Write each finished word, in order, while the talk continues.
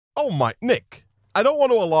Oh my, Nick. I don't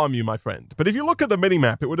want to alarm you, my friend, but if you look at the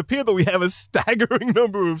minimap, it would appear that we have a staggering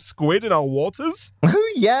number of squid in our waters.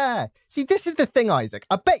 Oh, yeah. See, this is the thing, Isaac.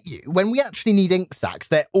 I bet you, when we actually need ink sacs,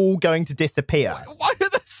 they're all going to disappear. Why are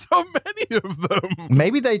there so many of them?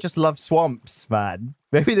 Maybe they just love swamps, man.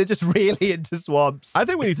 Maybe they're just really into swamps. I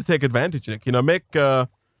think we need to take advantage, Nick. You know, make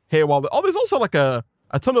hay while... Oh, there's also like a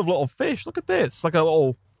ton of little fish. Look at this. Like a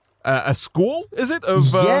little... a school, is it?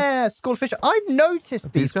 Yeah, school of fish. I've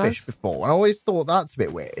noticed these fish before, and I always thought that's a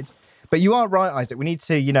bit weird. But you are right, Isaac. We need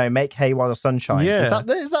to, you know, make hay while the sun shines. Yeah. Is that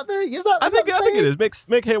I think it is.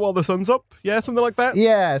 Make hay while the sun's up. Yeah, something like that.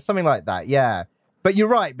 Yeah, something like that. Yeah. But you're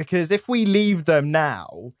right, because if we leave them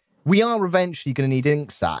now, we are eventually going to need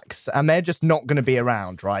ink sacs, and they're just not going to be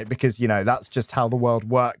around, right? Because, you know, that's just how the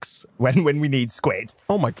world works when we need squid.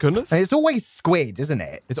 Oh my goodness. And it's always squid, isn't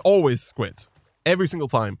it? It's always squid. Every single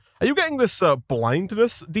time. Are you getting this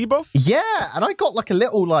blindness debuff? Yeah, and I got like a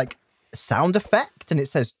little like sound effect, and it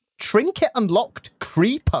says Trinket unlocked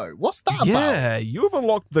Creepo. What's that about? Yeah, you've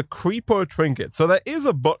unlocked the Creepo Trinket. So there is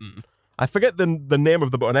a button. I forget the name of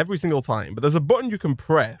the button every single time, but there's a button you can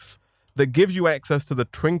press that gives you access to the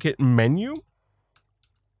Trinket menu.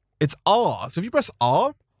 It's R. So if you press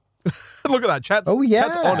R, look at that. Chat's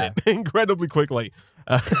on it incredibly quickly.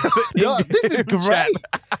 This is great.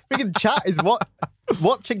 Freaking chat is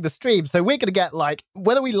watching the stream, so we're gonna get like,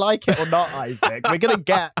 whether we like it or not, Isaac, we're gonna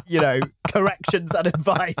get, you know, corrections and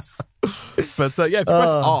advice. But yeah, if you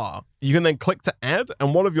press R, you can then click to add,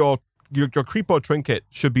 and one of your creeper trinket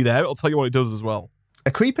should be there. It'll tell you what it does as well.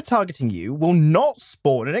 A creeper targeting you will not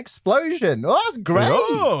spawn an explosion. Oh, that's great.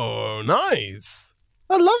 Oh, nice.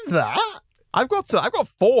 I love that. I've got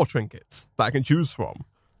 4 trinkets that I can choose from.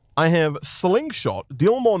 I have Slingshot,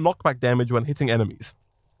 deal more knockback damage when hitting enemies,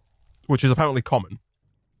 which is apparently common.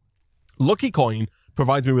 Lucky Coin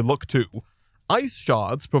provides me with Luck 2. Ice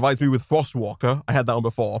Shards provides me with Frostwalker. I had that one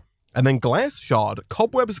before. And then Glass Shard,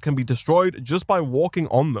 cobwebs can be destroyed just by walking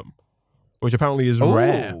on them, which apparently is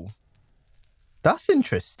rare. That's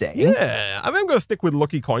interesting. Yeah, I think I'm going to stick with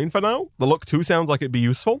Lucky Coin for now. The Luck 2 sounds like it'd be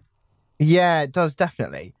useful. Yeah, it does,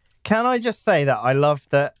 definitely. Can I just say that I love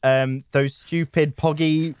that those stupid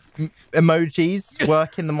Poggy emojis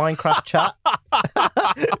work in the Minecraft chat?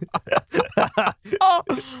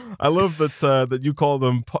 I love that that you call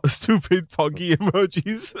them stupid Poggy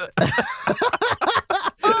emojis.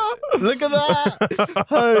 Look at that!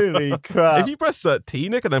 Holy crap! If you press T,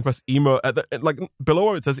 Nick, and then press emote, like below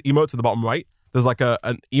where it says emote to the bottom right, there's like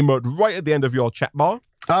an emote right at the end of your chat bar.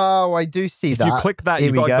 Oh, I do see that. If you click that,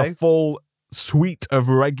 you've got like the full suite of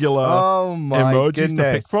regular emojis to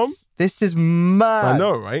pick from. This is mad. I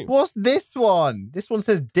know, right? What's this one? This one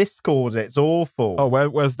says Discord. It's awful. Oh,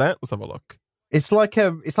 where's that? Let's have a look. It's like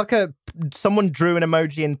someone drew an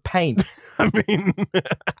emoji in paint. I mean,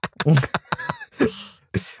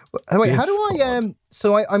 wait, how do I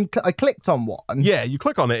so I clicked on one. Yeah, you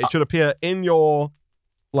click on it. It should appear in your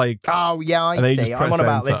like. Oh yeah, I see. I'm on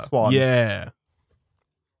about this one. Yeah.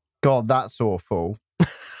 God, that's awful.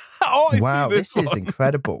 Oh, I wow, see this is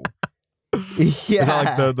incredible. Yeah. Is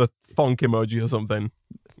that like the thonk emoji or something?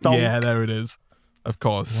 Thonk. Yeah, there it is. Of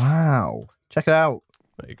course. Wow. Check it out.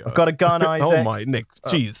 There you go. I've got a gun, Isaac. Oh my, Nick.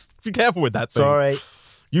 Jeez. Be careful with that thing. Sorry.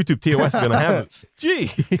 YouTube TOS is going to have it.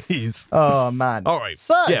 Jeez. Oh, man. All right.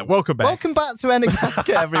 So, yeah, welcome back. Welcome back to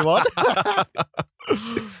Enigmatica, everyone.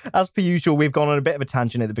 As per usual, we've gone on a bit of a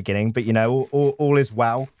tangent at the beginning, but, you know, all is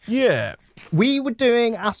well. Yeah. We were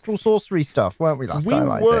doing Astral Sorcery stuff, weren't we, last time,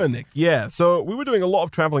 Isaac? We were, Nick. Yeah. So we were doing a lot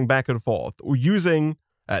of traveling back and forth. We're using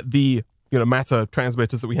the, matter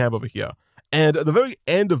transmitters that we have over here. And at the very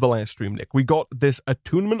end of the last stream, Nick, we got this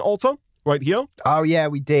attunement altar right here. Oh, yeah,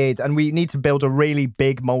 we did. And we need to build a really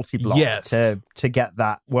big multi-block to get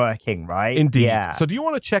that working, right? Indeed. Yeah. So do you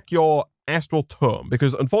want to check your Astral Tome?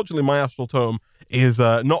 Because unfortunately, my Astral Tome is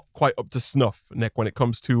not quite up to snuff, Nick, when it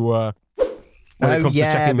comes to to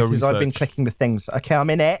checking the research. I've been clicking the things. Okay, I'm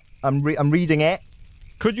in it. I'm reading it.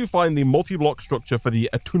 Could you find the multi-block structure for the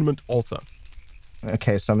attunement altar?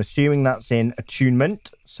 Okay, so I'm assuming that's in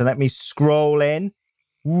attunement. So let me scroll in.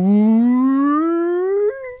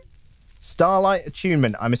 Ooh. Starlight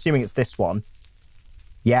attunement. I'm assuming it's this one.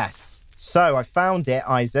 Yes. So I found it,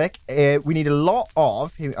 Isaac. We need a lot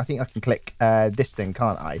of... I think I can click this thing,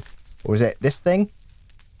 can't I? Or is it this thing?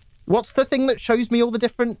 What's the thing that shows me all the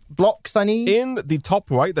different blocks I need? In the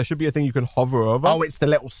top right, there should be a thing you can hover over. Oh, it's the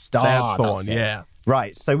little star. That's the one, yeah.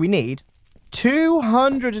 Right, so we need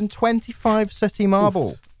 225 city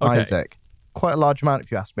marble, okay. Isaac. Quite a large amount,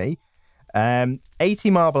 if you ask me.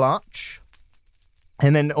 80 marble arch.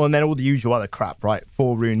 And then all the usual other crap, right?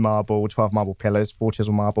 4 rune marble, 12 marble pillars, 4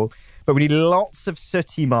 chisel marble. but we need lots of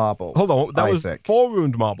sooty marble. Hold on, that Isaac. was 4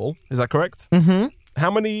 ruined marble. Is that correct? Mm-hmm.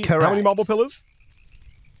 How many marble pillars?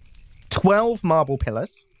 12 marble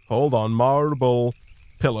pillars. Hold on, marble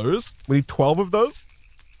pillars. We need 12 of those.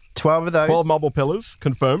 12 of those. 12 marble pillars,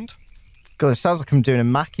 confirmed. God, it sounds like I'm doing a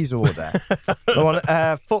Mackey's order. I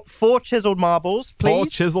want 4 chiseled marbles, please. 4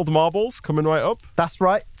 chiseled marbles coming right up. That's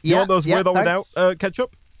right. Do you want those with or without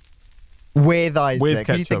ketchup? With Isaac. With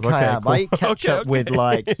Who do you think ketchup, I am? cool. I eat ketchup with,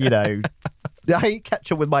 like, you know, I eat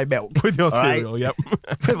ketchup with my milk. With your right? cereal, yep.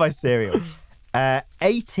 With my cereal.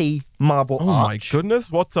 80 marble Oh arch. my goodness.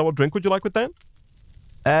 What drink would you like with that?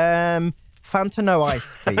 Fanta no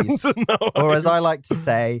ice, please. No or ice. as I like to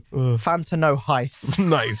say, Fanta no heist.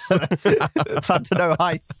 Nice. Fanta no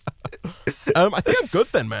heist. I think I'm good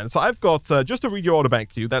then, man. So I've got, just to read your order back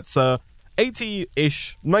to you, that's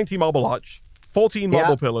 80-ish, 90 marble arch, 14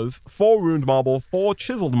 marble pillars, 4 ruined marble, 4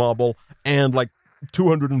 chiseled marble, and like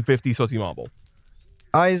 250 sooty marble.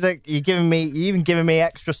 Isaac, you're even giving me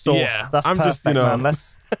extra sauce. Yeah, That's I'm perfect, just, you know, man.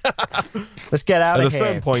 Let's get out at of a here,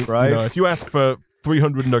 certain point, bro. you know, if you ask for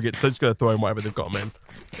 300 nuggets, they're just gonna throw in whatever they've got, man.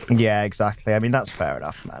 Yeah, exactly. I mean, that's fair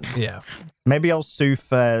enough, man. Yeah. Maybe I'll sue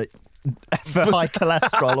for high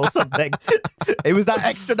cholesterol or something. It was that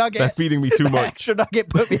extra nugget. They're feeding me too much. Extra nugget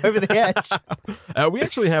put me over the edge. We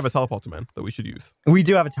actually have a teleporter, man, that we should use. We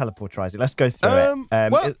do have a teleporter, Isaac. Let's go through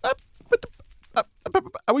it.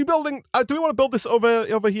 Are we building? Do we want to build this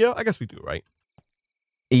over here? I guess we do, right?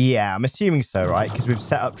 Yeah, I'm assuming so, right? Because we've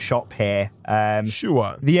set up shop here.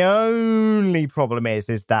 Sure. The only problem is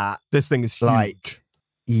that This thing is huge. like,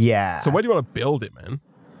 yeah. So where do you want to build it, man?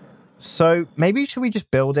 So maybe should we just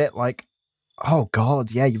build it like? Oh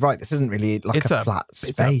God, yeah, you're right. This isn't really like a flat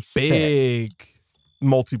space. It's a big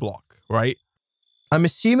multi-block, right? I'm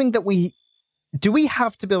assuming that we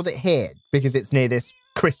have to build it here because it's near this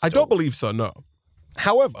crystal. I don't believe so, no.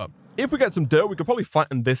 However, if we get some dirt, we could probably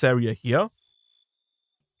flatten this area here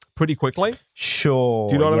pretty quickly. Sure.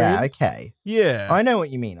 Do you know what I mean? Okay. Yeah. I know what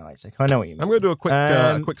you mean, Isaac. I know what you mean. I'm going to do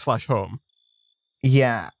a quick slash home.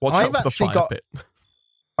 Yeah. Watch out for the fire pit.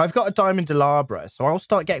 I've got a diamond delabra, so I'll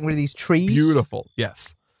start getting rid of these trees. Beautiful.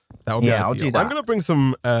 Yes. That would be ideal. I'll do that. I'm going to bring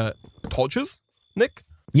some torches, Nick.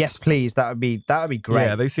 Yes, please. That would be great.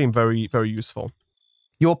 Yeah, they seem very, very useful.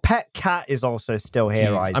 Your pet cat is also still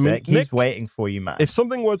here, Isaac. I mean, He's Nick, waiting for you, man. If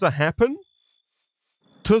something were to happen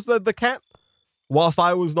to the cat whilst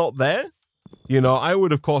I was not there, you know, I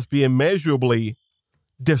would, of course, be immeasurably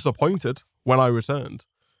disappointed when I returned.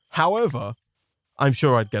 However, I'm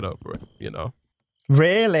sure I'd get over it, you know.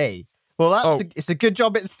 Really? Well, it's a good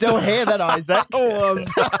job it's still here then, Isaac.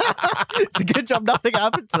 It's a good job nothing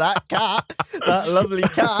happened to that cat. That lovely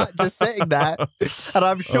cat just sitting there. And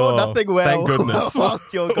I'm sure nothing will. Thank goodness.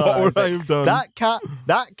 Whilst you're gone, what would I have done?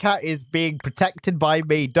 That cat is being protected by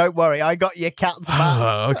me. Don't worry, I got your cat's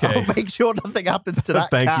back. Okay. I'll make sure nothing happens to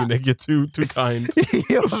that cat. Thank you, Nick. You're too kind.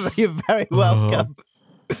 You're very welcome.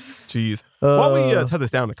 Jeez. While we tear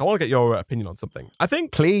this down, Nick, I want to get your opinion on something. I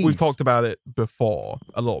think we've talked about it before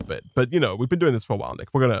a little bit, but, you know, we've been doing this for a while, Nick.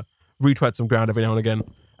 We're going to retread some ground every now and again.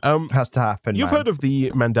 Has to happen, You've heard of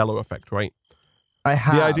the Mandela effect, right? I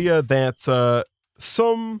have. The idea that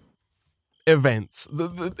some events,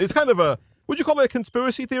 it's kind of a, would you call it a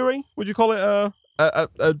conspiracy theory? Would you call it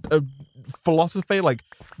a philosophy? Like,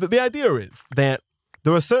 the idea is that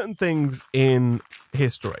there are certain things in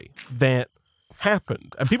history that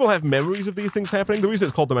happened, and people have memories of these things happening. The reason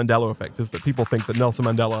it's called the Mandela effect is that people think that Nelson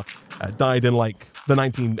Mandela died in like the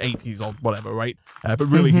 1980s or whatever, right? But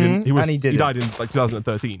really, he didn't. He died in like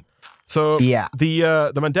 2013. So yeah, the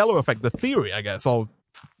Mandela effect, the theory, I guess, or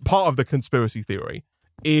part of the conspiracy theory,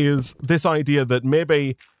 is this idea that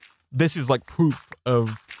maybe this is like proof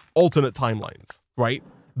of alternate timelines, right?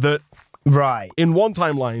 That in one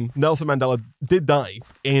timeline, Nelson Mandela did die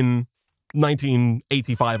in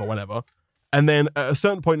 1985 or whatever. And then at a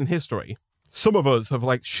certain point in history, some of us have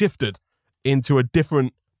like shifted into a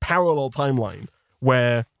different parallel timeline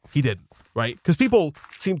where he didn't, right? Because people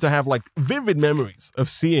seem to have like vivid memories of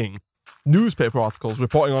seeing newspaper articles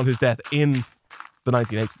reporting on his death in the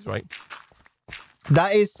 1980s, right?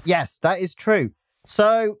 That is true.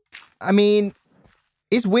 So, I mean,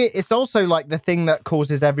 it's weird. It's also like the thing that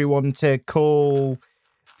causes everyone to call,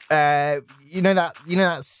 you know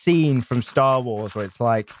that scene from Star Wars where it's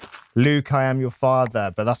like, Luke, I am your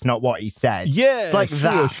father, but that's not what he said. Yeah, it's like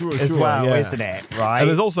that as well, isn't it? Right. And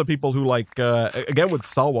there's also people who like, again with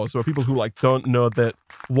Star Wars, there are people who like don't know that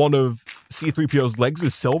one of C-3PO's legs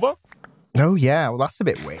is silver. Oh yeah, well that's a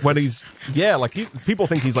bit weird. When people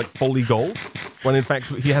think he's like fully gold, when in fact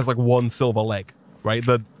he has like one silver leg. right?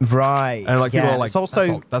 Right. And like people are like, it's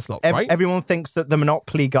also that's not right. Everyone thinks that the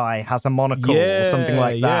Monopoly guy has a monocle or something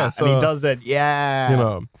like that, so, and he doesn't. Yeah. You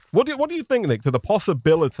know, what do you think, Nick, to the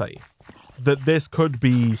possibility that this could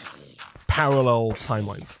be parallel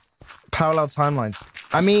timelines? Parallel timelines.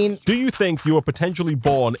 I mean, do you think you were potentially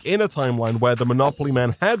born in a timeline where the Monopoly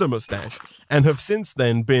Man had a mustache and have since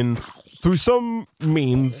then been, through some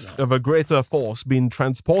means of a greater force, been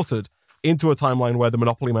transported into a timeline where the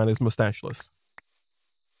Monopoly Man is mustacheless?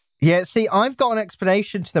 Yeah, see, I've got an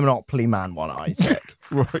explanation to the Monopoly Man one, Isaac.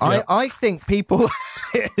 Right, yeah. I think people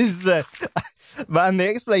is and the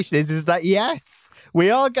explanation is that yes,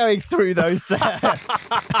 we are going through those. We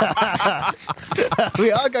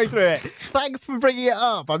are going through it. Thanks for bringing it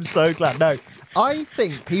up. I'm so glad. No, I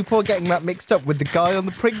think people are getting that mixed up with the guy on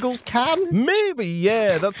the Pringles can. Maybe,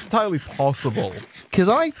 yeah, that's entirely possible. Because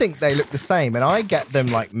I think they look the same, and I get them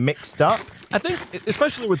like mixed up. I think,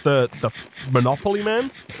 especially with the Monopoly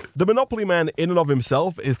Man, the Monopoly Man in and of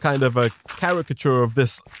himself is kind of a caricature of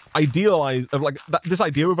this idealized, of like this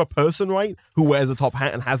idea of a person, right, who wears a top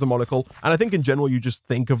hat and has a monocle. And I think in general, you just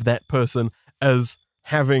think of that person as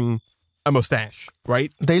having a mustache,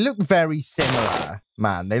 right? They look very similar,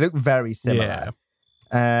 man. They look very similar.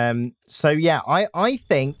 Yeah. So yeah, I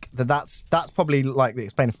think that's probably like the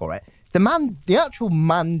explainer for it. The actual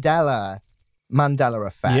Mandela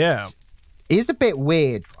effect. Yeah. Is a bit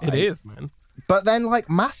weird, right? It is, man. But then, like,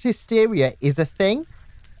 mass hysteria is a thing.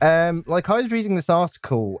 Like, I was reading this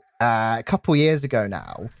article a couple years ago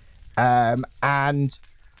now, and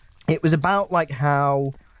it was about, like,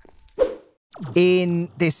 how in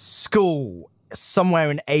this school,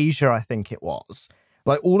 somewhere in Asia, I think it was,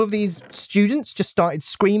 like, all of these students just started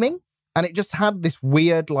screaming, and it just had this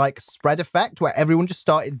weird, like, spread effect where everyone just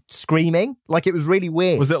started screaming. Like, it was really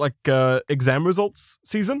weird. Was it, like, exam results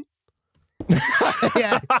season?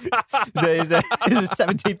 Yeah, it's the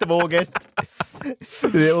 17th of August.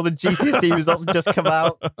 All the GCSE results have just come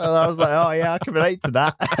out, and I was like, "Oh yeah, I can relate to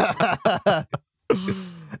that."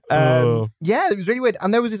 Yeah, it was really weird.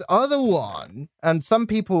 And there was this other one, and some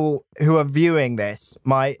people who are viewing this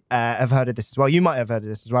might have heard of this as well. You might have heard of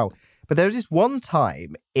this as well. But there was this one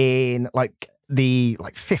time in like the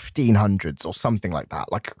 1500s or something like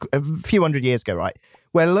that, like a few hundred years ago, right,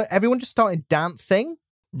 where everyone just started dancing,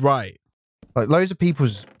 right. Like loads of people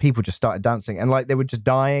just started dancing, and like they were just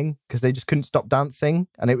dying because they just couldn't stop dancing,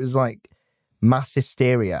 and it was like mass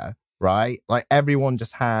hysteria, right? Like everyone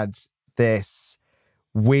just had this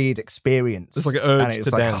weird experience. It's like an urge and it was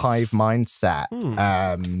to like dance. hive mindset.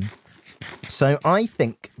 So I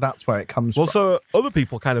think that's where it comes from. Well, so other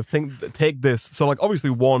people kind of take this. So like obviously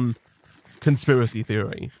one conspiracy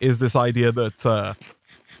theory is this idea that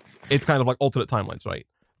it's kind of like alternate timelines, right?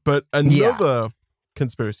 But another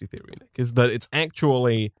conspiracy theory, Nick, is that it's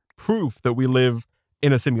actually proof that we live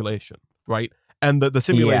in a simulation, right? And that the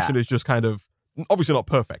simulation is just kind of obviously not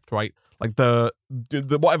perfect, right? Like the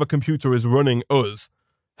whatever computer is running us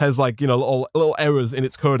has like, you know, little errors in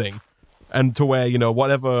its coding, and to where, you know,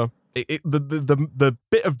 whatever the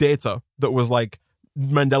bit of data that was like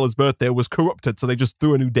Mandela's birthday was corrupted, so they just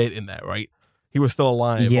threw a new date in there, right? He was still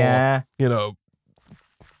alive. Yeah. Or, you know,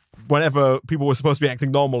 whenever people were supposed to be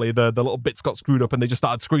acting normally, the little bits got screwed up and they just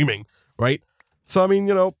started screaming, right? So I mean,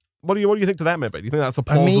 you know, what do you think to that, maybe? Do you think that's a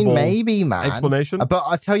plausible maybe, man, explanation? But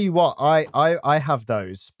I tell you what, I have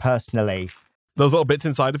those personally. Those little bits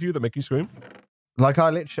inside of you that make you scream? Like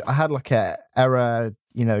I had like a error,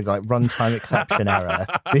 you know, like runtime exception error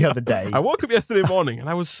the other day. I woke up yesterday morning and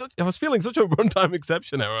I was feeling such a runtime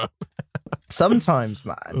exception error. Sometimes,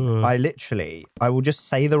 man, I will just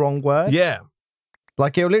say the wrong word. Yeah.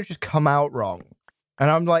 Like it'll literally just come out wrong. And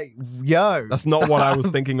I'm like, yo. That's not what I was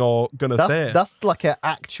thinking or gonna say. That's like an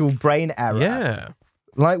actual brain error. Yeah.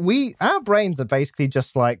 Like our brains are basically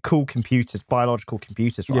just like cool computers, biological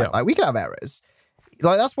computers, right? Yeah. Like we can have errors.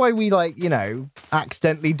 Like that's why we like, you know,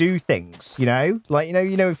 accidentally do things, you know? Like,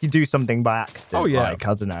 you know, if you do something by accident, like,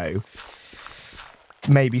 I don't know,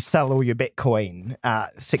 maybe sell all your Bitcoin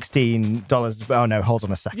at $16. Oh no, hold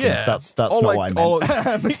on a second. Yeah. That's not what I meant. Or,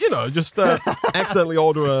 you know, just accidentally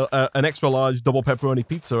order an extra large double pepperoni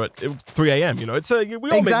pizza at 3 a.m. You know, it's we all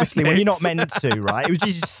make mistakes. When you're not meant to, right? It was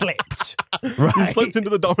just slipped. Right? You slipped into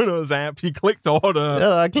the Domino's app. You clicked order.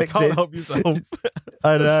 I clicked you can't it. help yourself.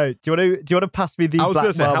 I know. Do you want to pass me the? I was going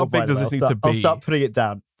to say, how big does this need to be? I'll start putting it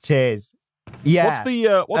down. Cheers. Yeah.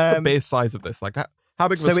 What's the base size of this? Like how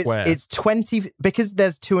big of a square? So it's 20 because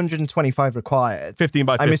there's 225 required. 15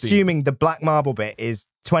 by 15. I'm assuming the black marble bit is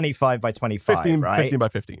 25 by 25, right? 15 by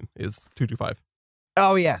 15 is 225.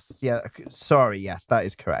 Oh yes, yeah. Sorry, yes, that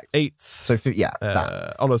is correct. 8. So yeah.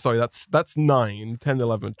 That. Oh no, sorry. That's 9, 10,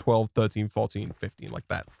 11, 12, 13, 14, 15, like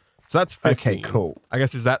that. So that's 15. Okay, cool. I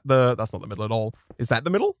guess that's not the middle at all. Is that the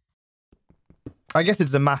middle? I guess it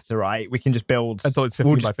doesn't matter, right? We can just build until it's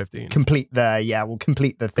 15 by 15. We'll complete the thing.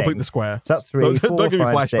 Complete the square. So that's 3, 4, don't give me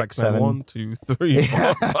 5, flashbacks, 6, 7. 1, 2, 3,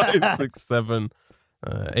 4, 5, 6, 7,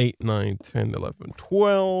 8, 9, 10, 11,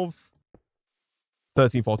 12,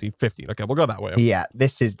 13, 14, 15. Okay, we'll go that way. Yeah,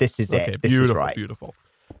 this is okay, it. beautiful, This is right. beautiful.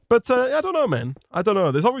 But I don't know, man. I don't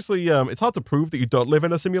know. There's obviously it's hard to prove that you don't live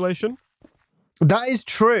in a simulation. That is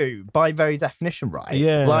true by very definition, right?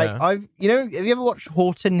 Yeah. Like have you ever watched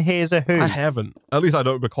Horton Hears a Who? I haven't. At least I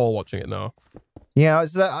don't recall watching it. No. Yeah,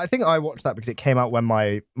 I think I watched that because it came out when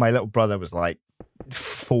my little brother was like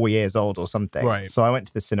 4 years old or something. Right. So I went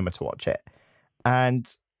to the cinema to watch it,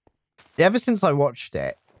 and ever since I watched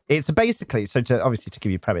it, it's basically to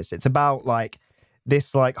give you premise, it's about like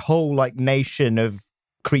this like whole like nation of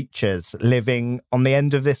creatures living on the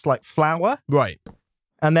end of this like flower. Right.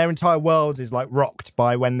 And their entire world is like rocked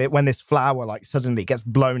by when this flower like suddenly gets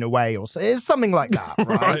blown away, or it's something like that,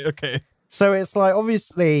 right? Right. Okay. So it's like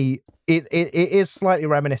obviously it is slightly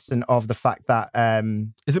reminiscent of the fact that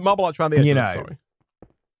is it marble arch around the edge? Sorry.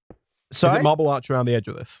 Is it marble arch around the edge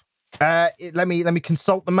of this? Let me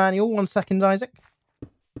consult the manual. 1 second, Isaac.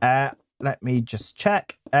 Let me just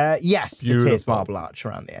check. Yes, beautiful. It is marble arch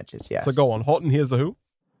around the edges. Yes. So go on. Horton Hears a Who?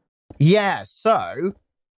 Yeah. So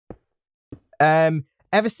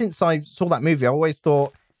ever since I saw that movie, I always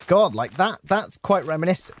thought, God, like that's quite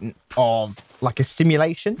reminiscent of like a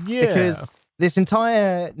simulation. Yeah. Because this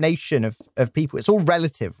entire nation of people, it's all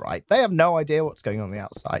relative, right? They have no idea what's going on the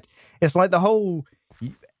outside. It's like the whole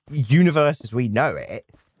universe as we know it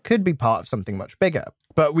could be part of something much bigger.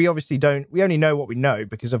 But we obviously don't, we only know what we know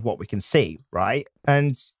because of what we can see, right?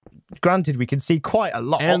 And granted, we can see quite a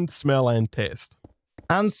lot. And smell and taste.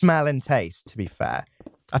 And smell and taste, to be fair.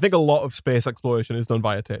 I think a lot of space exploration is done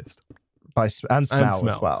via taste. And smell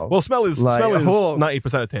as well. Well, smell is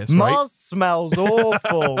 90% of taste, right? Mars smells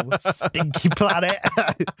awful, stinky planet.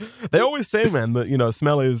 They always say, man, that,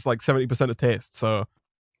 smell is like 70% of taste, so...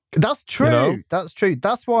 That's true. That's true.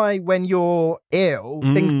 That's why when you're ill,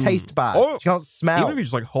 things taste bad. Or you can't smell. Even if you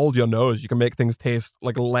just like hold your nose, you can make things taste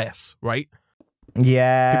like less, right?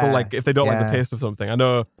 Yeah. People like, if they don't like the taste of something. I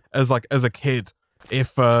know as a kid,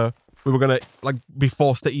 if... we were gonna like be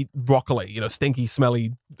forced to eat broccoli, stinky,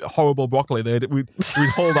 smelly, horrible broccoli. We'd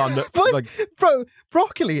hold on. Bro,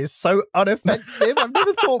 broccoli is so unoffensive. I've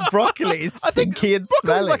never thought broccoli is stinky and smelly.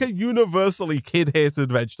 Broccoli is like a universally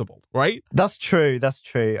kid-hated vegetable, right? That's true. That's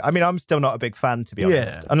true. I mean, I'm still not a big fan, to be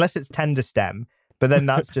honest, unless it's tender stem. But then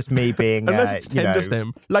that's just me being, unless it's tender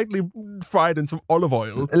stem, lightly fried in some olive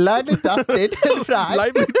oil, lightly dusted and fried,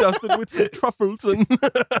 lightly dusted with some truffles and.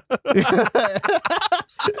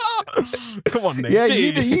 Come on, Nate. Yeah,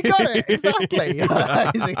 you got it exactly.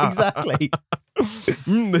 Exactly.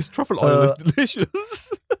 This truffle oil is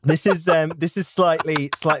delicious. This is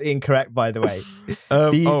slightly incorrect, by the way.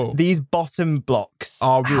 These bottom blocks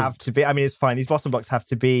have to be. I mean, it's fine. These bottom blocks have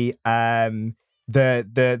to be.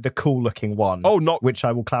 The cool looking one. Oh, not which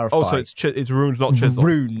I will clarify. Oh, so it's ruined, not chiseled.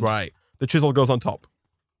 Ruined, right? The chisel goes on top.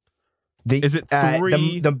 Is it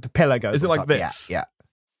 3? The pillar goes. Is it on like top. this? Yeah.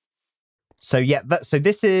 So yeah,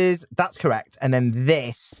 that's correct, and then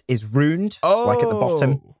this is ruined, like at the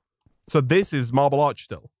bottom. So this is marble arch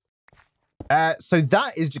still. So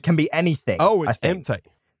that can be anything. Oh, it's empty.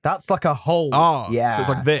 That's like a hole. Yeah. So it's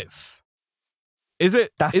like this. Is it?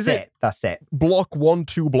 That's it. Block 1,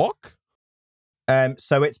 2 block.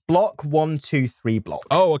 So it's block 1, 2, 3 block.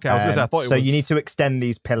 Oh, okay. I was gonna say I thought it was. So you need to extend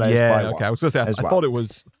these pillars. Yeah. Okay. I was gonna say I thought it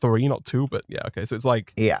was 3, not 2, but yeah. Okay. So it's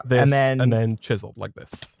like this, and then chiseled like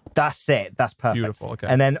this. That's it. That's perfect. Beautiful. Okay.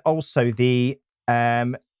 And then also the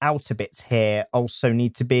outer bits here also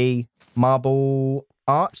need to be marble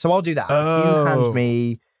arch. So I'll do that. You hand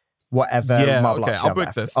me whatever marble arch. I'll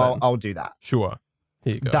break this. I'll do that. Sure.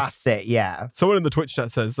 Here you go. That's it, yeah. Someone in the Twitch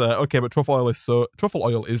chat says, okay, but truffle oil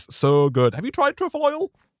is so good. Have you tried truffle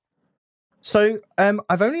oil? So,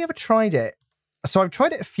 I've only ever tried it. So I've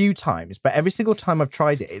tried it a few times, but every single time I've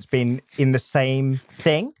tried it, it's been in the same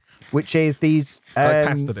thing, which is these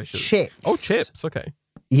pasta dishes. Chips. Oh, chips. Okay.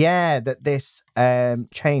 Yeah, that this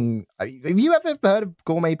chain. Have you ever heard of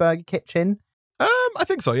Gourmet Burger Kitchen? I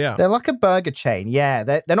think so. Yeah. They're like a burger chain. Yeah,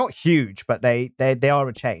 they're not huge, but they are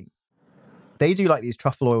a chain. They do like these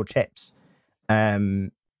truffle oil chips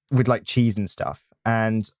with like cheese and stuff.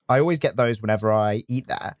 And I always get those whenever I eat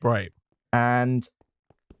there. Right. And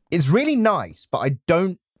it's really nice, but I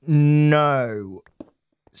don't know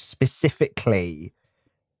specifically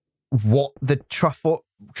what the truffle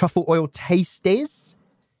oil taste is.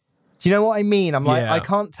 Do you know what I mean? I'm like, I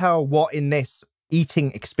can't tell what in this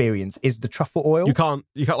eating experience is the truffle oil. You can't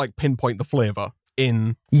like pinpoint the flavor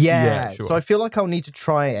in. Yeah, sure. So I feel like I'll need to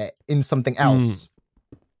try it in something else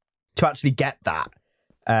to actually get that.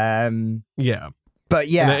 Yeah. But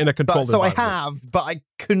yeah, in a controlled so I environment. have, but I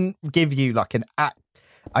couldn't give you like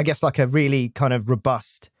I guess like a really kind of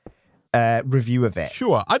robust review of it.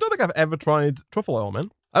 Sure. I don't think I've ever tried truffle oil,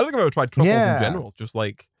 man. I don't think I've ever tried truffles in general, just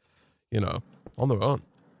like, on their own.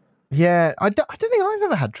 Yeah, I don't think I've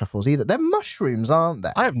ever had truffles either. They're mushrooms, aren't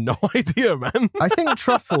they? I have no idea, man. I think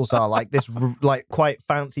truffles are like this, like quite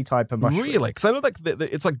fancy type of mushroom. Really? Because I know like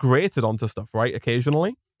it's like grated onto stuff, right?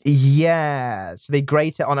 Occasionally. Yeah, so they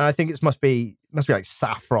grate it on, and I think it must be like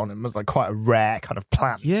saffron. It must be like quite a rare kind of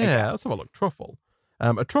plant. Yeah, let's have a look. Truffle.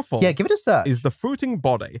 A truffle. Yeah, give it a search. Is the fruiting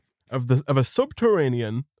body of a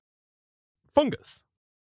subterranean fungus.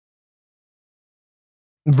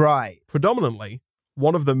 Right. Predominantly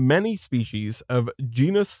one of the many species of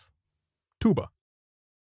genus Tuber.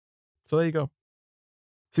 So there you go.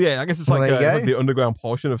 So yeah, I guess it's like the underground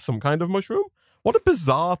portion of some kind of mushroom. What a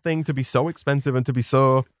bizarre thing to be so expensive and to be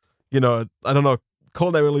so, I don't know,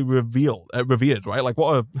 culinarily revered, right? Like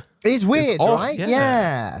what a... It's weird, right?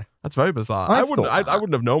 Yeah. That's very bizarre. I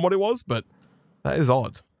wouldn't have known what it was, but that is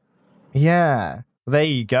odd. Yeah. There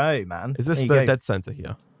you go, man. Is this the dead center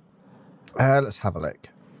here? Let's have a look.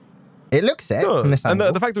 It looks it from this angle.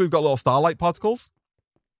 And the fact that we've got little starlight particles,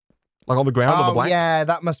 like on the ground on the black. Yeah,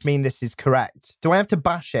 that must mean this is correct. Do I have to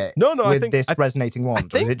bash it? No, I with think this resonating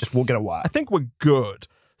wand, or is it just going to work? I think we're good.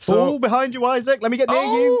 So behind you, Isaac. Let me get near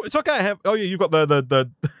you. It's okay. You've got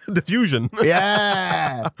the diffusion.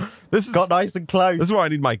 Yeah. This got nice and close. This is where I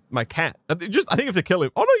need my cat. I think you have to kill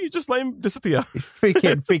him. Oh no, you just let him disappear.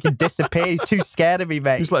 freaking disappear. He's too scared of me,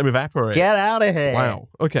 mate. Just let him evaporate. Get out of here. Wow.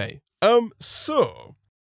 Okay. So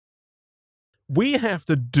we have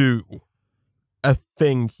to do a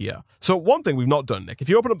thing here. So one thing we've not done, Nick, if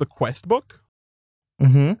you open up the quest book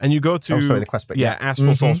and you go to the quest book,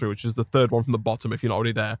 Astral Sorcery, which is the third one from the bottom if you're not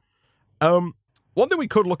already there. One thing we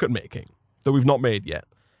could look at making that we've not made yet.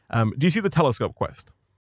 Do you see the telescope quest?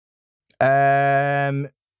 Yes.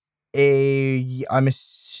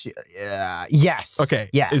 Okay.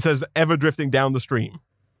 Yes. It says ever drifting down the stream.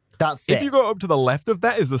 That's it. If you go up to the left of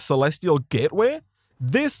that is the Celestial Gateway.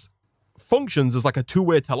 This functions as like a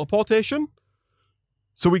two-way teleportation.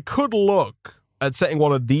 So we could look at setting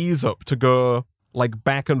one of these up to go like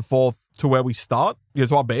back and forth to where we start,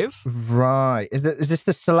 to our base. Right. Is this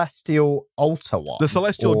the Celestial Altar one? The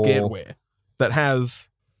Celestial Gateway that has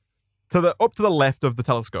up to the left of the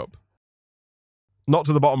telescope. Not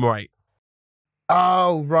to the bottom right.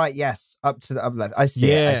 Oh, right, yes. Up to the up left. I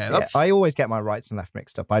see it. I always get my rights and left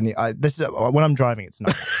mixed up. This is when I'm driving, it's not.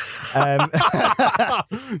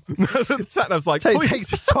 Satnav's like, it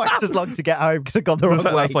takes me twice as long to get home because I got the wrong way.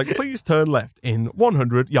 Satnav's like, please turn left in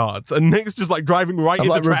 100 yards. And Nick's just like driving right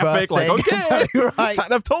into traffic. Like, okay, right.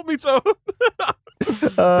 Satnav told me so. There's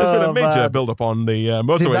been a major build-up on the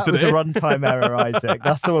motorway today. That was a runtime error, Isaac.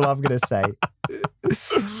 That's all I'm going to say.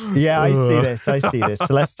 Yeah, I see this.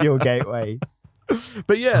 Celestial Gateway.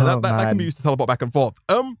 But yeah, that can be used to teleport back and forth.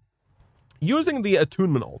 Using the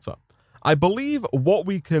attunement altar, I believe what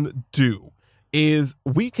we can do is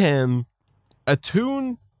we can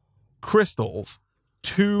attune crystals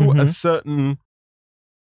to a certain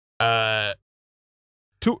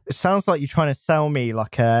It sounds like you're trying to sell me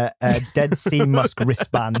like a Dead Sea Musk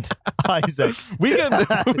wristband, Isaac. we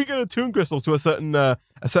can attune crystals to a certain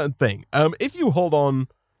thing. If you hold on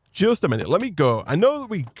just a minute, let me go. I know that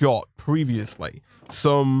we got previously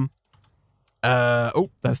some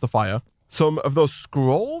there's the fire. Some of those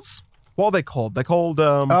scrolls. What are they called? They're called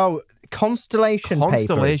constellation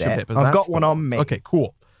papers. I've got one on me. Okay,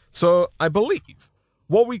 cool. So I believe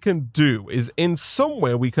what we can do is in some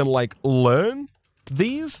way we can like learn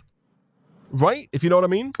these, right? If you know what I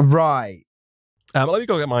mean? Right. Let me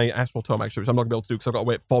go get my Astral Tome, actually, which I'm not going to be able to do because I've got to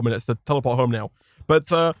wait 4 minutes to teleport home now.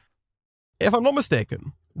 But if I'm not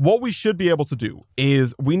mistaken, what we should be able to do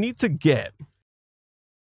is we need to get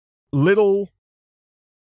little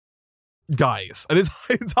guys. And it's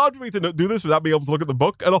hard for me to do this without being able to look at the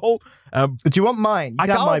book at all. Do you want mine? I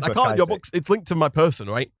can't. Your book's, it's linked to my person,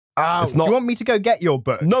 right? It's not... Do you want me to go get your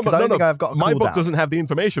book? No, but I don't think I've got a my book doesn't have the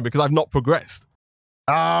information because I've not progressed.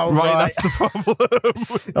 Oh, right. That's the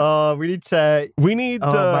problem. We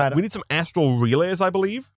need some astral relays, I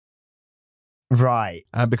believe. Right.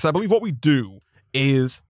 Because I believe what we do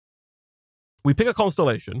is we pick a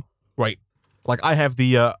constellation, right? Like I have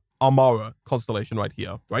the Amara constellation right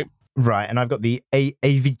here, right? Right, and I've got the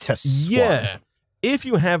Avitus. Yeah. if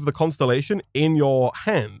you have the constellation in your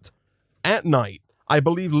hand at night, I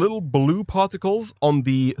believe little blue particles on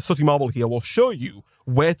the sooty marble here will show you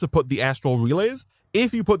where to put the astral relays.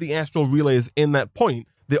 If you put the astral relays in that point,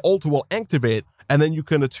 the altar will activate, and then you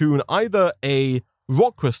can attune either a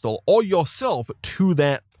rock crystal or yourself to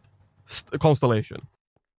that constellation.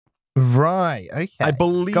 Right. Okay. I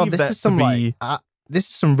believe God, that to be... this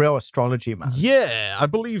is some real astrology, man. Yeah, I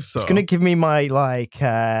believe so. It's going to give me my, like,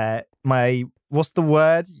 my... What's the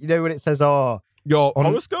word? You know when it says, oh... Your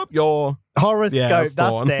horoscope? Your... Horoscope, yeah,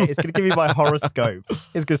 that's it. It's going to give me my horoscope.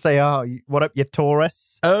 It's going to say, oh, what up, you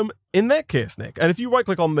Taurus? In that case, Nick, and if you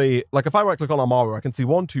right-click on the... Like, if I right-click on Armara, I can see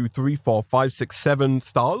 1, 2, 3, 4, 5, 6, 7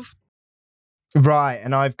 stars. Right,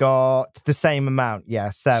 and I've got the same amount. Yeah,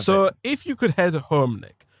 7. So, if you could head home,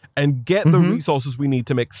 Nick, and get the resources we need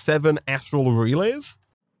to make 7 astral relays.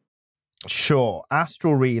 Sure,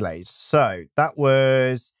 astral relays. So, that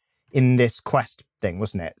was in this quest thing,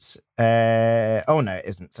 wasn't it? Oh, no, it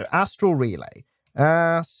isn't. So, astral relay.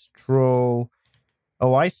 Astral...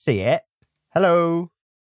 Oh, I see it. Hello.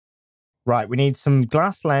 Right, we need some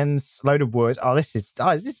glass lens, load of wood. Oh, this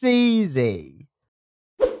is easy.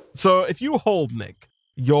 So, if you hold, Nick,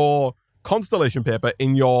 your constellation paper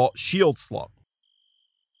in your shield slot.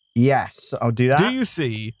 Yes, I'll do that. Do you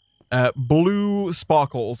see blue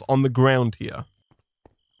sparkles on the ground here?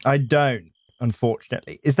 I don't,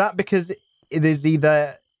 unfortunately. Is that because it's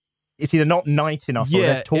either not night enough or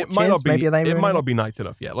there's torches? It might not be. Maybe It might not be night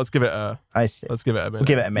enough yet. Let's give it a. I see. Let's give it a minute. We'll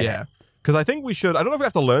give it a minute. Yeah, because I think we should. I don't know if we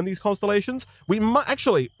have to learn these constellations. We might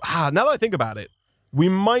actually. Now that I think about it, we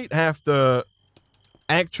might have to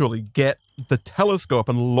actually get the telescope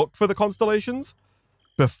and look for the constellations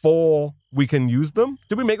before we can use them.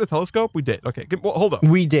 Did we make the telescope? We did. Okay, hold up.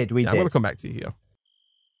 We did. I'm going to come back to you here.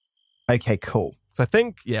 Okay, cool. So I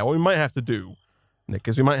think, yeah, what we might have to do, Nick,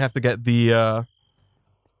 is we might have to get the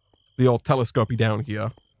old telescopey down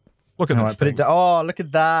here. Look at this thing. Oh, look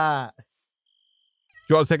at that. Do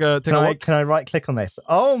you want to take a look? Can I right click on this?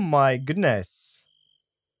 Oh my goodness.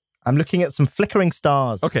 I'm looking at some flickering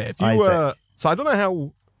stars. Okay, if you so I don't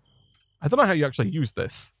know how you actually use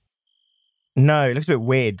this. No, it looks a bit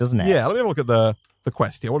weird, doesn't it? Yeah, let me have a look at the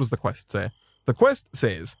quest here. What does the quest say? The quest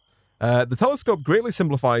says, the telescope greatly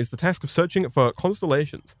simplifies the task of searching for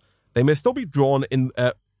constellations. They may still be drawn in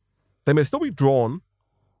to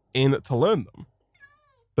learn them,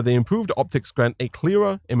 but the improved optics grant a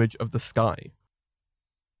clearer image of the sky.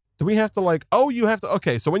 Do we have to like, oh, you have to,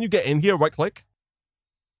 okay, so when you get in here, right click,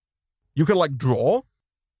 you can like draw.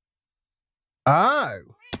 Oh.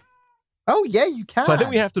 Oh, yeah, you can. So I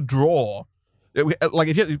think we have to draw. Like,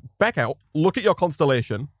 if you back out, look at your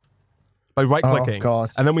constellation by right-clicking. Oh,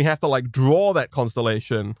 God. And then we have to, like, draw that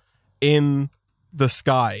constellation in the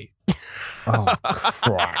sky. Oh,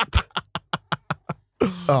 crap.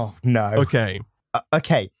 Oh, no. Okay.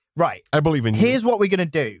 Okay, right. I believe in you. Here's what we're going to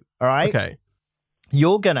do, all right? Okay.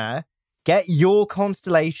 You're going to get your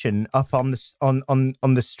constellation up on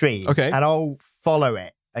the stream. Okay. And I'll follow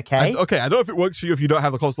it. Okay. Okay. I don't know if it works for you if you don't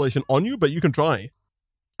have the constellation on you, but you can try.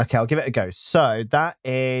 Okay, I'll give it a go. So that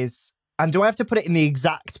is, and do I have to put it in the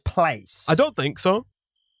exact place? I don't think so.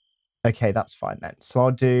 Okay, that's fine then. So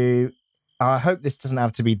I'll do. I hope this doesn't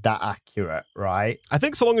have to be that accurate, right? I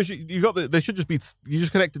think so long as you got they should just be. You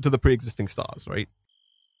just connect it to the pre-existing stars, right?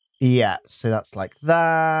 Yeah. So that's like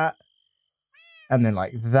that, and then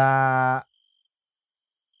like that,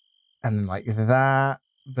 and then like that,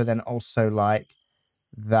 but then also like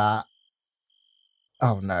that.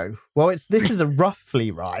 Oh no. Well, this is a roughly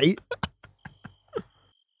right.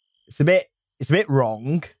 It's a bit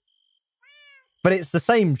wrong. But it's the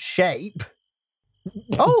same shape.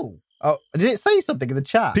 Oh, did it say something in the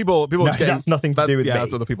chat? People no, just getting, that's nothing to do with me.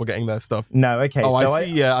 That's other people getting their stuff. No, okay. Oh, so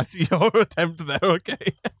I see your attempt there,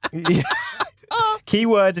 okay.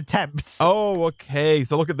 Keyword attempt. Oh, okay.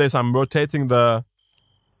 So look at this. I'm rotating the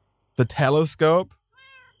telescope.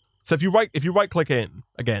 So if you right click in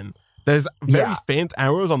again, there's very faint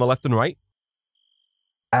arrows on the left and right.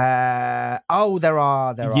 Oh, there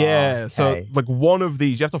are. Yeah, okay. so like one of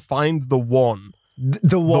these, you have to find the one.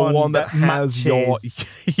 The one that has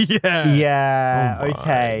matches. your... Yeah. Yeah, oh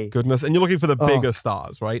okay. Goodness. And you're looking for the bigger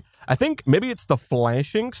stars, right? I think maybe it's the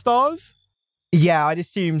flashing stars? Yeah, I'd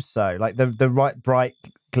assume so. Like the right bright,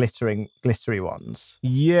 glittery ones.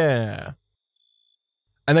 Yeah.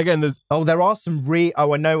 And again, there's... Oh, there are some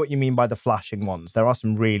I know what you mean by the flashing ones. There are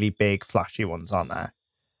some really big, flashy ones, aren't there?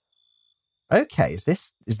 Okay, is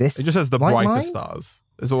this... It just says the brightest stars.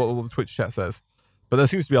 Is what the Twitch chat says. But there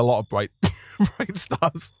seems to be a lot of bright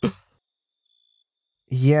stars.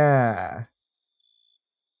 Yeah.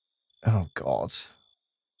 Oh, God.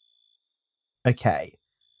 Okay.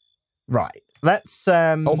 Right. Let's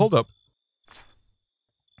Oh, hold up.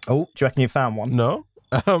 Oh, do you reckon you found one? No.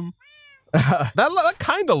 That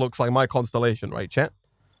kind of looks like my constellation, right, chat?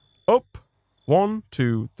 Up. 1,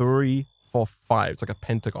 2, 3, 4, 5. It's like a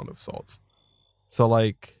pentagon of sorts. So,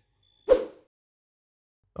 like...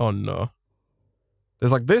 Oh, no.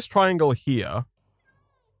 There's, like, this triangle here.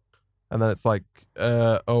 And then it's, like,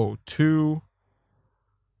 2,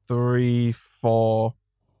 3, 4,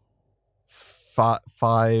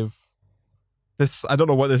 5. This, I don't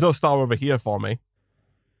know what... There's no star over here for me.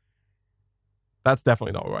 That's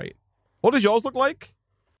definitely not right. What does yours look like?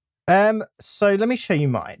 So let me show you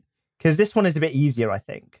mine. Because this one is a bit easier, I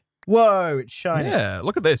think. Whoa, it's shining. Yeah,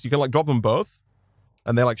 look at this. You can, like, drop them both.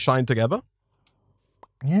 And they, like, shine together.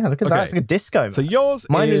 Yeah, look at that. It's like a disco. So yours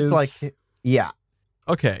mine is... like... Yeah.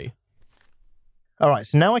 Okay. All right,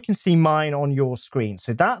 so now I can see mine on your screen.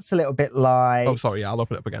 So that's a little bit like... Oh, sorry. Yeah, I'll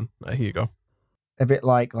open it up again. Here you go. A bit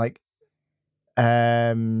like...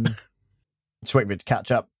 Just wait for it to catch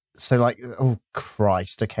up. So, like... Oh,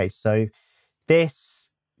 Christ. Okay, so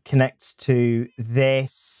this connects to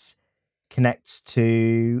this, connects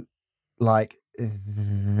to, like,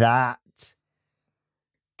 that,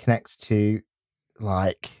 connects to,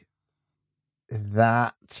 like,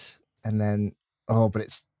 that, and then... Oh, but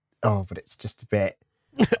it's just a bit...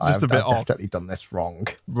 Just a bit off. I've definitely done this wrong.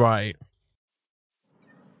 Right.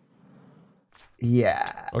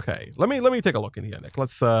 Yeah. Okay. Let me take a look in here, Nick.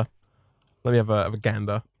 Let's let me have a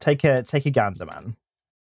gander. Take a gander, man.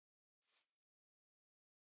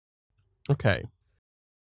 Okay.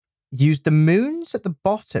 Use the moons at the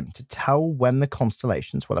bottom to tell when the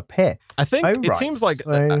constellations will appear. I think it seems like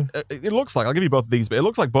it looks like, I'll give you both of these, but it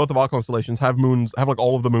looks like both of our constellations have moons, have like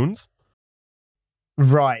all of the moons.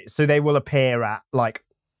 Right, so they will appear at like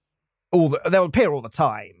they'll appear all the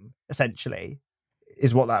time, essentially,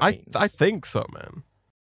 is what that means. I think so, man.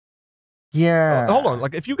 Yeah. Hold on,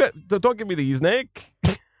 like if you get, don't give me these, Nick,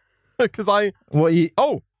 because What you?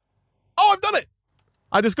 Oh, I've done it.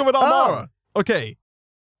 I discovered Armara. Okay.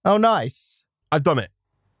 Oh, nice. I've done it.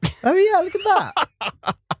 Oh yeah, look at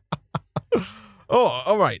that. Oh,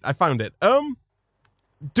 all right, I found it.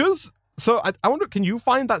 So I wonder, can you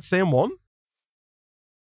find that same one?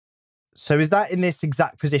 So is that in this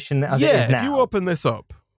exact position as it is now? Yeah, if you open this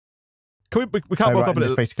up. Can we can't both open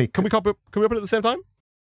it. Basically, can we open it at the same time?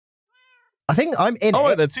 I think I'm in it. All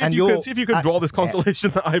right, then see if you can draw this constellation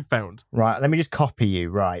that I've found. Right, let me just copy you.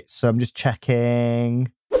 Right, so I'm just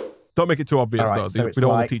checking. Don't make it too obvious, right, though. So we don't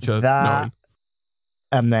want the teacher knowing.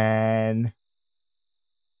 And then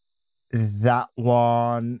that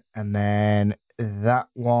one, and then that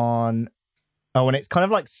one. Oh, and it's kind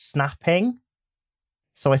of like snapping.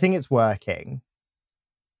 So I think it's working.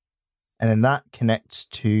 And then that connects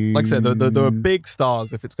to... Like I said, there are big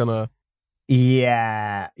stars if it's gonna...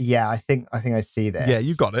 Yeah, I think I see this. Yeah,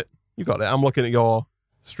 you got it. You got it. I'm looking at your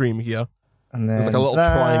stream here. And then there's like a little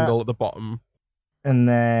triangle at the bottom. And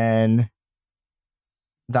then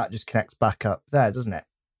that just connects back up there, doesn't it?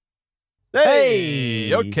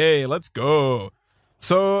 Hey! Okay, let's go.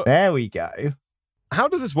 So... There we go. How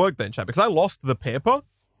does this work then, chat? Because I lost the paper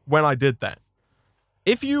when I did that.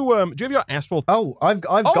 If you do you have your astral? Oh, I've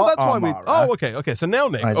got. That's Armara. why we. Oh, okay. So now,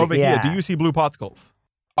 Nick, over here, do you see blue particles?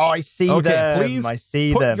 Oh, I see them. Please I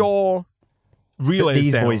see put them. your relays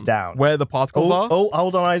these boys down where the particles are. Oh,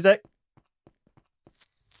 hold on, Isaac.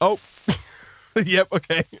 Oh, yep.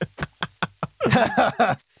 Okay.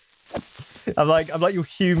 I'm like your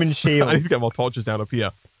human shield. I need to get more torches down up here.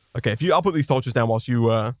 Okay, I'll put these torches down whilst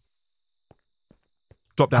you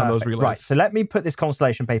drop down those relays. Right, so let me put this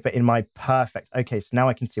constellation paper in my perfect... Okay, so now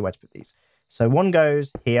I can see where to put these. So one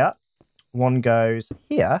goes here, one goes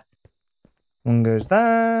here, one goes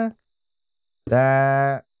there,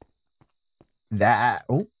 there,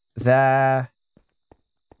 oh, there,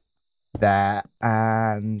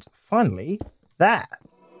 and finally there.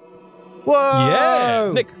 Whoa!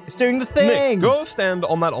 Yeah! Nick! It's doing the thing! Nick, go stand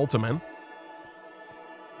on that altar, man.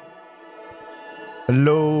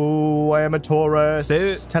 Hello, I am a Taurus.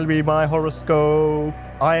 Tell me my horoscope.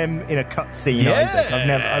 I am in a cutscene, Isaac.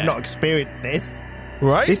 I've not experienced this.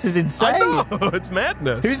 Right? This is insane. I know, it's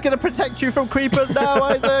madness. Who's going to protect you from creepers now,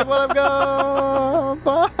 Isaac? When I'm gone?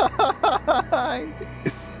 Bye.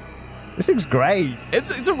 This looks great.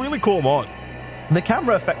 It's a really cool mod. The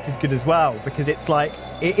camera effect is good as well, because it's like,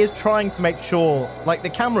 it is trying to make sure, like the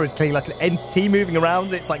camera is clearly like an entity moving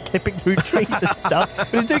around. It's like clipping through trees and stuff,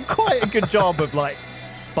 but it's doing quite a good job of like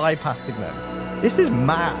bypassing them. This is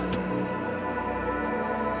mad.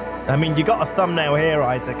 I mean, you got a thumbnail here,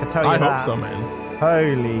 Isaac, I tell you that. I hope so, man.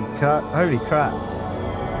 Holy crap.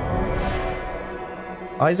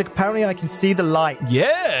 Isaac, apparently I can see the lights.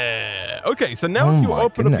 Yeah. Okay, so now if you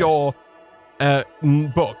open up your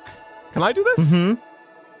book, can I do this? Mm-hmm.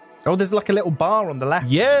 Oh, there's like a little bar on the left.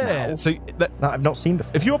 Yeah. Now, So that I've not seen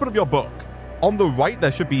before. if you open up your book, on the right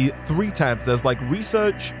there should be 3 tabs. There's like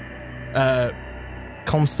research,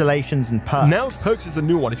 constellations and perks. now perks is a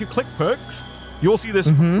new one. If you click perks, you'll see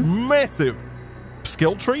this massive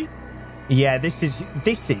skill tree. Yeah, this is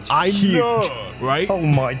I huge. know, right? Oh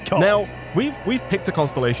my god. Now we've picked a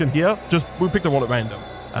constellation here. We picked a one at random.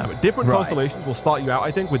 Different Right. constellations will start you out,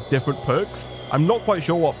 I think, with different perks. I'm not quite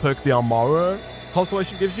sure what perk the Armara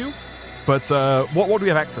constellation gives you, but what do we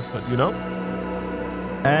have access to? Do you know?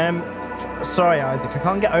 Sorry, Isaac, I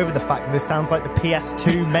can't get over the fact that this sounds like the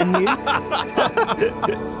PS2 menu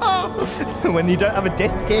when you don't have a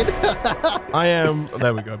disc in. I am.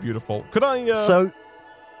 There we go. Beautiful. Could I?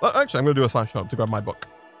 Actually, I'm going to do a slash home to grab my book.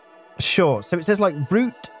 Sure. So it says like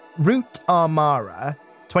root Armara,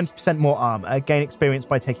 20% more armor, gain experience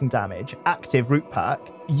by taking damage, active root pack.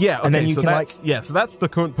 Yeah. Okay. And then you so can, that's so that's the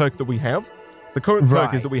current perk that we have. The current perk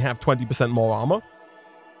Right. is that we have 20% more armor.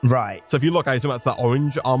 Right. So if you look, I assume that's that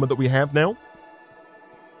orange armor that we have now.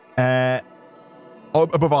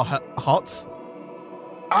 Above our hearts.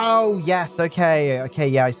 Oh yes. Okay.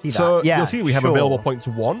 Yeah, I see that. So Yeah, you'll see we have sure. available points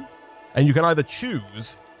 1, and you can either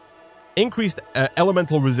choose increased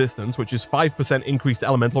elemental resistance, which is 5% increased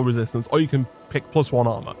elemental resistance, or you can pick +1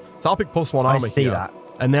 armor. So I'll pick +1 armor. I see here, that.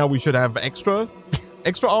 and now we should have extra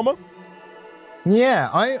armor. Yeah,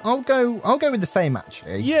 I'll go with the same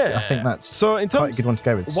actually. Yeah, I think that's so in terms, quite a good one to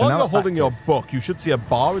go with. So while now you're it's holding your active. book, you should see a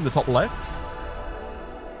bar in the top left.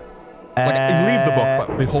 Like leave the book,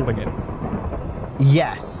 but be holding it.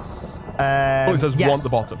 Yes. Oh, it says yes. 1 at the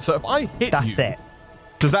bottom. So if I hit That's you, it.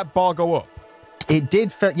 does that bar go up? It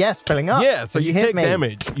did fill. Yes, filling up. Yeah, so you hit take me.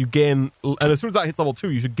 damage, you gain, and as soon as that hits level 2,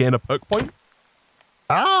 you should gain a perk point.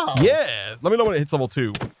 Oh. Yeah, let me know when it hits level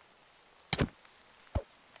 2.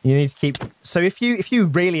 You need to keep. So if you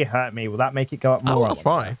really hurt me, will that make it go up more? I'll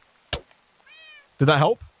try. Did that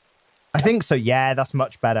help? I think so. Yeah, that's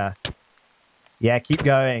much better. Yeah, keep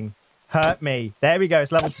going. Hurt me. There we go.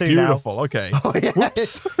 It's level 2 Beautiful. now. Okay. Oh,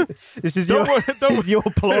 yes. Whoops. This is Don't your worry, this is your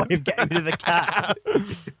ploy of getting rid of the cat.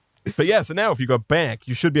 But yeah, so now if you go back,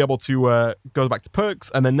 you should be able to go back to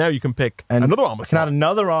perks, and then now you can pick another armor. I can add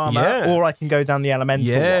another armor, Yeah. or I can go down the elemental.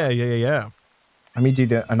 Yeah, one. yeah. Let me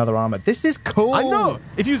do another armor. This is cool. I know.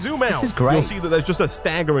 If you zoom out, is great. you'll see that there's just a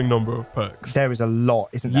staggering number of perks. There is a lot,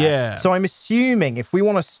 isn't there? Yeah. So I'm assuming if we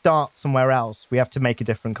want to start somewhere else, we have to make a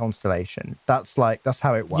different constellation. That's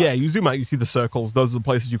how it works. Yeah, you zoom out, you see the circles. Those are the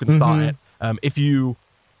places you can start at. If you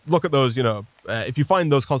look at those, if you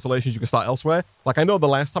find those constellations, you can start elsewhere. Like I know the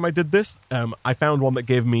last time I did this, I found one that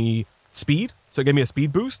gave me speed. So it gave me a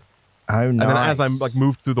speed boost. Oh, nice. And then as I'm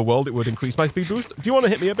moved through the world, it would increase my speed boost. Do you want to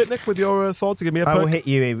hit me a bit, Nick, with your sword to give me a perk? I will hit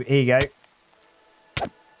you. Here you go.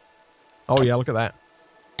 Oh, yeah, look at that.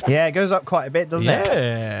 Yeah, it goes up quite a bit, doesn't it?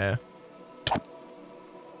 Yeah.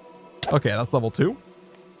 Okay, that's level 2.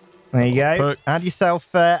 There you go. Perks. Add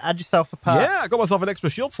yourself a perk. Yeah, I got myself an extra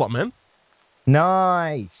shield slot, man.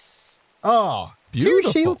 Nice. Oh,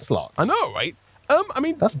 Beautiful. 2 shield slots. I know, right? I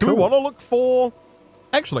mean, That's do we cool. want to look for...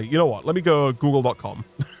 Actually, you know what? Let me go google.com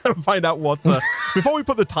and find out what... before we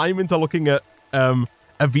put the time into looking at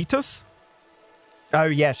Avitus. Oh,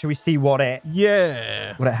 yeah. Should we see what it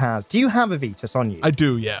has? Do you have a Vitus on you? I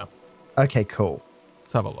do, yeah. Okay, cool.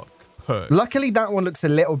 Let's have a look. Perks. Luckily, that one looks a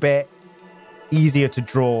little bit easier to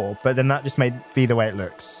draw, but then that just may be the way it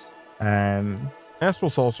looks. Astral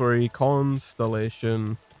Sorcery,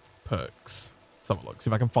 Constellation, Perks. Let's have a look. See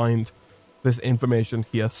if I can find this information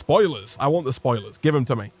here. Spoilers. I want the spoilers. Give them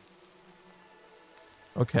to me.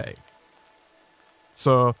 Okay.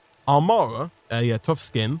 So, Armara, tough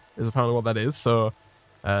skin is apparently what that is. So,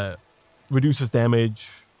 reduces damage,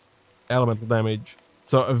 elemental damage.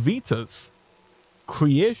 So, Avitas,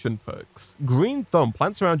 creation perks. Green thumb.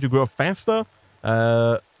 Plants around you grow faster.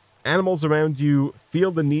 Animals around you feel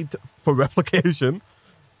the need for replication.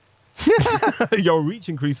 Your reach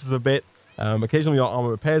increases a bit. Occasionally your armor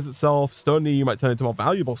repairs itself. Stone near you might turn into more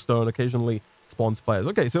valuable stone. Occasionally spawns flares.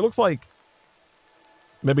 Okay, so it looks like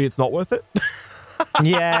maybe it's not worth it.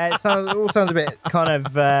 Yeah, it all sounds a bit kind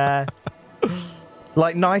of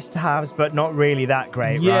like nice to haves, but not really that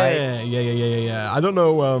great, right? Yeah. I don't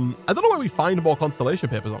know where we find more constellation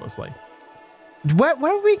papers, honestly. Where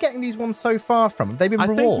are we getting these ones so far from? Have they been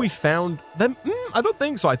rewards? I think we found them. I don't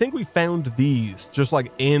think so. I think we found these just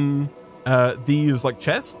like in these like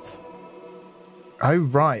chests. Oh,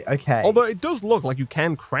 right. Okay. Although it does look like you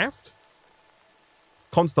can craft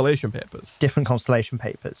constellation papers. Different constellation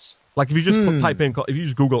papers. Like if you just type in, if you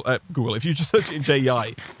just Google, if you just search in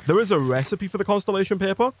JEI, there is a recipe for the constellation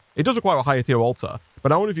paper. It does require a higher tier altar,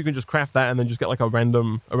 but I wonder if you can just craft that and then just get like a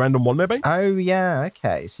random one maybe. Oh yeah,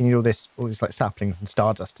 okay. So you need all these like saplings and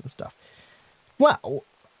stardust and stuff. Well,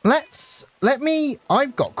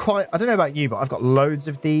 I've got quite. I don't know about you, but I've got loads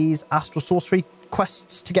of these Astral Sorcery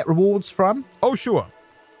quests to get rewards from. Oh sure.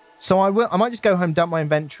 So I might just go home, dump my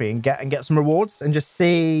inventory, and get some rewards, and just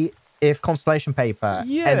see if Constellation Paper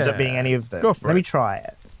ends up being any of them. Go for it. Let me try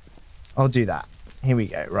it. I'll do that. Here we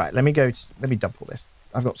go. Right, let me dump all this.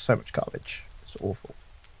 I've got so much garbage. It's awful.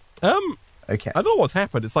 Okay. I don't know what's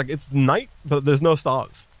happened. It's like it's night, but there's no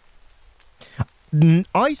stars.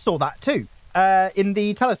 I saw that too. In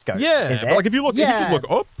the telescope. Yeah. But like if you just look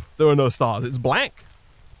up, there are no stars. It's black.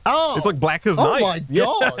 Oh. It's like black as night. Oh my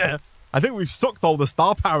god. Yeah. I think we've sucked all the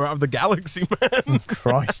star power out of the galaxy, man.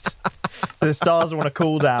 Christ. The stars want to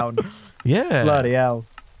cool down. Yeah. Bloody hell.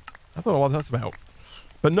 I don't know what that's about.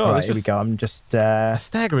 But no, right, here we go. I'm just a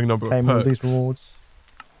staggering number of perks. all these rewards.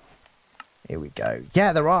 Here we go.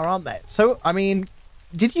 Yeah, there aren't there? So, I mean,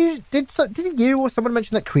 didn't you or someone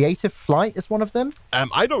mention that Creative Flight is one of them?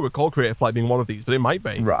 I don't recall Creative Flight being one of these, but it might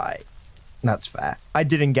be. Right. That's fair. I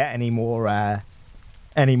didn't get any more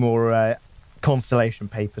Constellation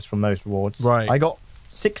Papers from those rewards. Right. I got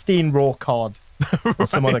 16 raw cod or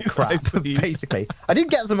some other crap, basically. I did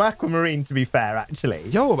get some aquamarine, to be fair, actually.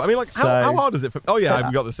 Yo, I mean, like, how hard is it? Oh, yeah,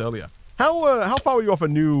 we got this earlier. How far are you off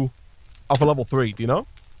a level 3? Do you know?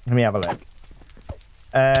 Let me have a look.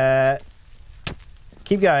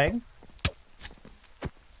 Keep going.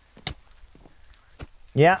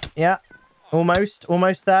 Yeah.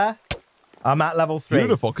 Almost there. I'm at level 3.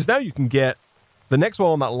 Beautiful, because now you can get the next one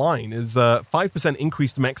on that line is 5%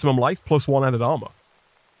 increased maximum life plus 1 added armor.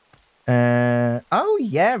 Oh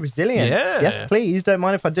yeah, resilience. Yeah. Yes, please. Don't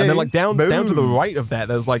mind if I do. And then like down to the right of that,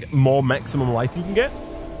 there's like more maximum life you can get.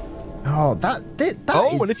 Oh, that is,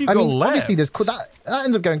 and if you go left, obviously that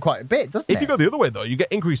ends up going quite a bit, doesn't it? If you go the other way though, you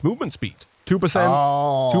get increased movement speed. 2%,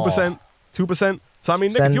 2%. So I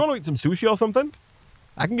mean, Nick, if you want to eat some sushi or something,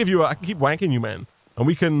 I can keep wanking you, man, and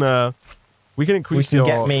we can increase your.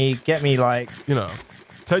 Get me like, you know,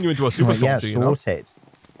 turn you into a super soldier. Yeah, sorted. You know?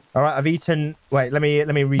 All right, I've eaten. Wait, let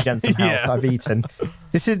me regen some health. Yeah. I've eaten.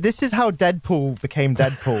 This is how Deadpool became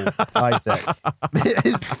Deadpool, Isaac.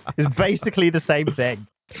 It's basically the same thing.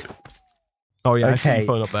 Oh yeah, okay. I see your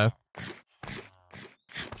phone up there.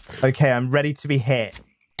 Okay, I'm ready to be hit.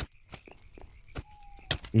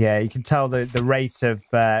 Yeah, you can tell the rate of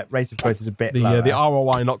growth is a bit lower. The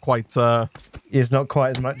ROI not quite. Is not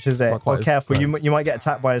quite as much as it. Oh, careful! Right. You might get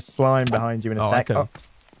attacked by a slime behind you in a sec. I can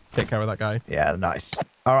take care of that guy. Yeah, nice.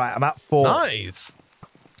 All right, I'm at 4. Nice.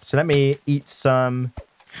 So let me eat some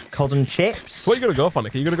cod and chips. What are you gonna go for,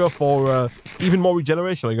 Nick? Are you gonna go for even more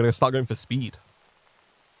regeneration, or are you gonna start going for speed?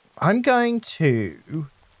 I'm going to.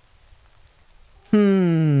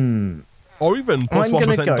 Or even plus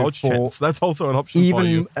 1% dodge chance. That's also an option for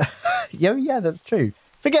you. Yeah, that's true.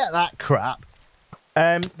 Forget that crap.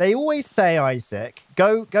 They always say, Isaac,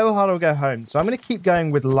 go hard or go home. So I'm going to keep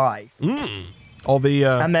going with life. Or the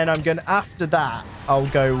and then I'm going to, after that, I'll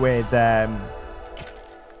go with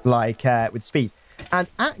with speed.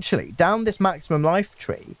 And actually, down this maximum life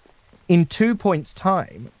tree, in 2 points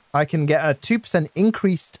time, I can get a 2%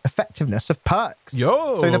 increased effectiveness of perks.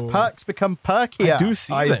 Yo! So the perks become perkier. I do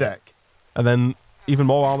see Isaac. that. And then even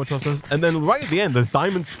more armor tossers. And then right at the end, there's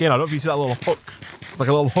diamond skin. I don't know if you see that little hook. It's like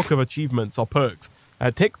a little hook of achievements or perks.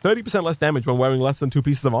 Take 30% less damage when wearing less than 2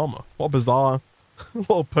 pieces of armor. What a bizarre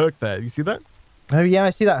little perk there. You see that? Oh yeah, I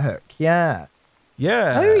see that hook. Yeah.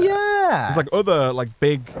 Yeah. Oh yeah. There's like other like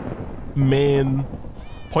big main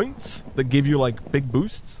points that give you like big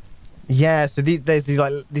boosts. Yeah, so there's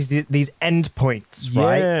these end points,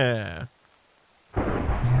 right? Yeah.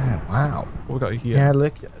 Yeah, wow. What we got here? Yeah,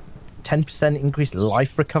 look, 10% increased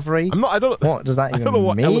life recovery. What does that even mean? I don't know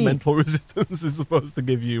what elemental resistance is supposed to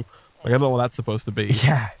give you. Like, I don't know what that's supposed to be.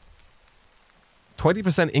 Yeah.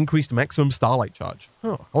 20% increased maximum starlight charge.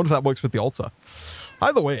 Oh, I wonder if that works with the altar.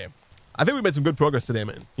 Either way, I think we made some good progress today,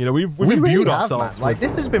 man. You know, we've imbued really ourselves. Like,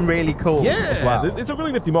 this has been really cool. Yeah, as well. It's a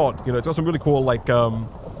really nifty mod. You know, it's got some really cool like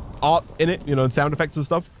art in it. You know, and sound effects and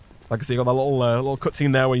stuff. Like I say, you got that little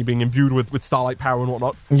cutscene there where you're being imbued with starlight power and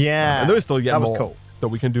whatnot. Yeah, and there is still yet more cool. that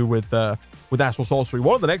we can do with Astral Sorcery.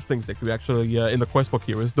 One of the next things, Nick, that we actually in the quest book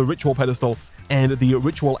here is the ritual pedestal and the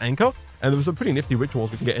ritual anchor. And there's some pretty nifty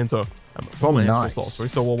rituals we can get into from Astral Sorcery.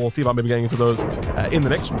 So we'll see about maybe getting into those in the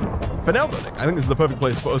next stream. For now, though, Nick, I think this is the perfect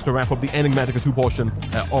place for us to wrap up the Enigmatica 2 portion,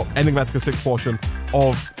 or Enigmatica 6 portion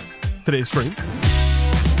of today's stream.